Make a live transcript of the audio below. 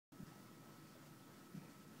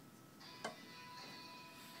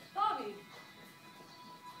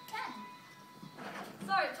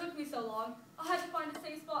so long, I had to find a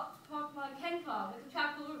safe spot to park my Ken car with a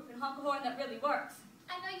trackable roof and honk a horn that really works.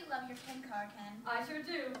 I know you love your Ken car, Ken. I sure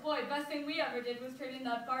do. Boy, best thing we ever did was trade in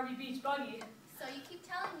that Barbie Beach buggy. So you keep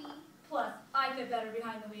telling me. Plus, I fit better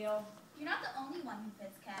behind the wheel. You're not the only one who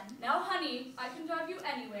fits, Ken. Now, honey, I can drive you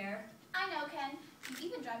anywhere. I know, Ken. You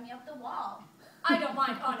even drive me up the wall. I don't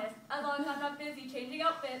mind, honest, as long as I'm not busy changing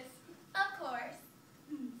outfits. Of course.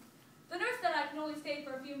 The nurse said I can only stay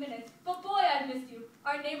for a few minutes, but boy, I've missed you.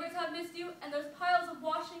 Our neighbors have missed you, and there's piles of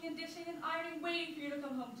washing and dishing and ironing waiting for you to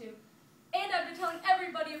come home to. And I've been telling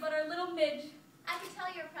everybody about our little Midge. I can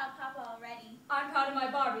tell you're a proud papa already. I'm proud of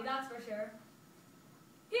my Barbie, that's for sure.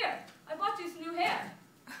 Here, I bought you some new hair.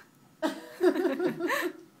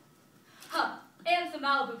 Huh, and some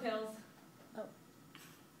Malibu pills.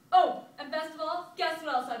 Oh, and best of all, guess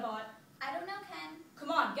what else I bought? I don't know, Ken.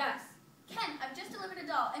 Come on, guess. Ken, I've just delivered a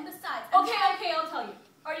doll, and besides... Okay, I'll tell you.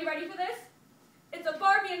 Are you ready for this? It's a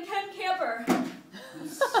Barbie and Ken camper.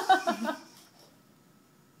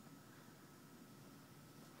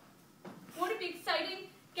 Won't it be exciting,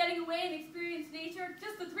 getting away and experience nature,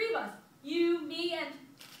 just the three of us? You, me, and...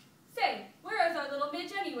 Say, where is our little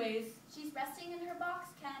Midge anyways? She's resting in her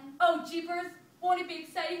box, Ken. Oh, jeepers. Won't it be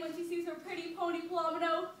exciting when she sees her pretty pony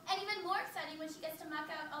Palomino? And even more exciting when she gets to muck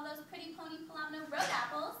out all those pretty pony Palomino road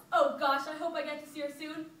apples. Oh gosh, I hope I get to see her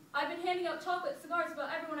soon. I've been handing out chocolate cigars about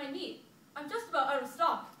everyone I meet. I'm just about out of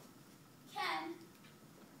stock. Ken,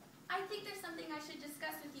 I think there's something I should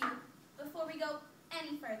discuss with you before we go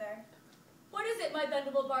any further. What is it, my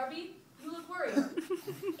bendable Barbie? You look worried.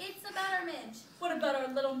 It's about our Midge. What about our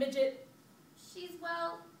little midget? She's,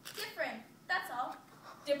 well, different, that's all.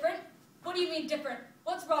 Different? What do you mean different?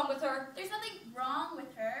 What's wrong with her? There's nothing wrong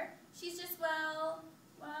with her. She's just, well...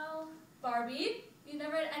 Barbie, you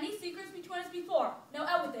never had any secrets between us before. Now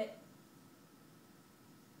out with it.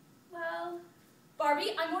 Well...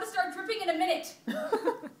 Barbie, I'm going to start dripping in a minute. She's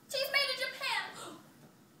made in Japan!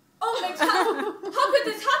 Oh my God! How could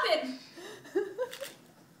this happen?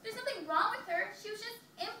 There's nothing wrong with her. She was just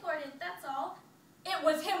imported, that's all. It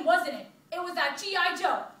was him, wasn't it? It was that G.I.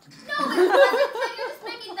 Joe. No, it wasn't, Ken. You're just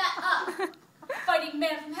making that up. Fighting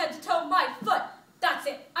man from head to toe, my foot. That's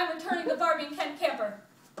it. I'm returning the Barbie and Ken camper.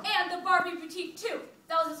 And the Barbie boutique, too.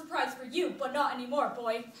 That was a surprise for you, but not anymore,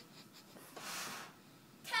 boy.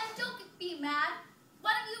 Ken, don't be mad.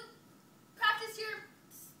 Why don't you practice your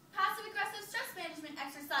passive-aggressive stress management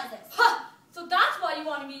exercises? Ha! So that's why you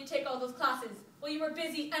wanted me to take all those classes. Well, you were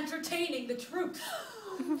busy entertaining the troops.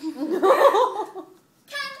 Ken,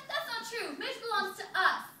 that's not true. Midge belongs to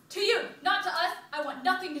us. To you, not to us. I want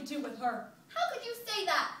nothing to do with her. How could you say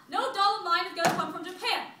that? No doll of mine is going to come from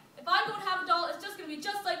Japan. If I'm going to have a doll, it's just going to be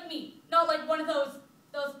just like me. Not like one of those,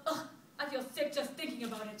 ugh, I feel sick just thinking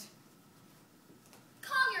about it.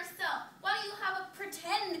 Calm yourself. Why don't you have a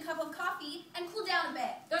pretend cup of coffee and cool down a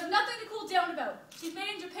bit? There's nothing to cool down about. She's made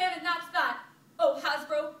in Japan and that's that. Oh,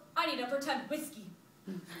 Hasbro, I need a pretend whiskey.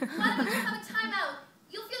 Why don't you have a timeout?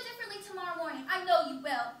 You'll feel differently tomorrow morning. I know you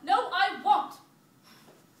will. No, I won't.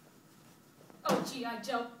 Oh, G.I.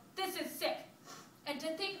 Joe, this is sick. And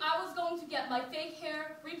to think I was going to get my fake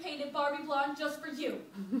hair repainted Barbie blonde just for you.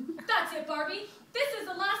 That's it, Barbie. This is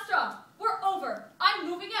the last straw. We're over. I'm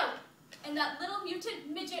moving out. And that little mutant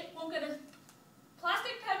midget won't get a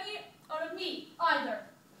plastic penny out of me either.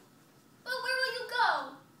 But where will you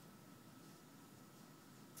go?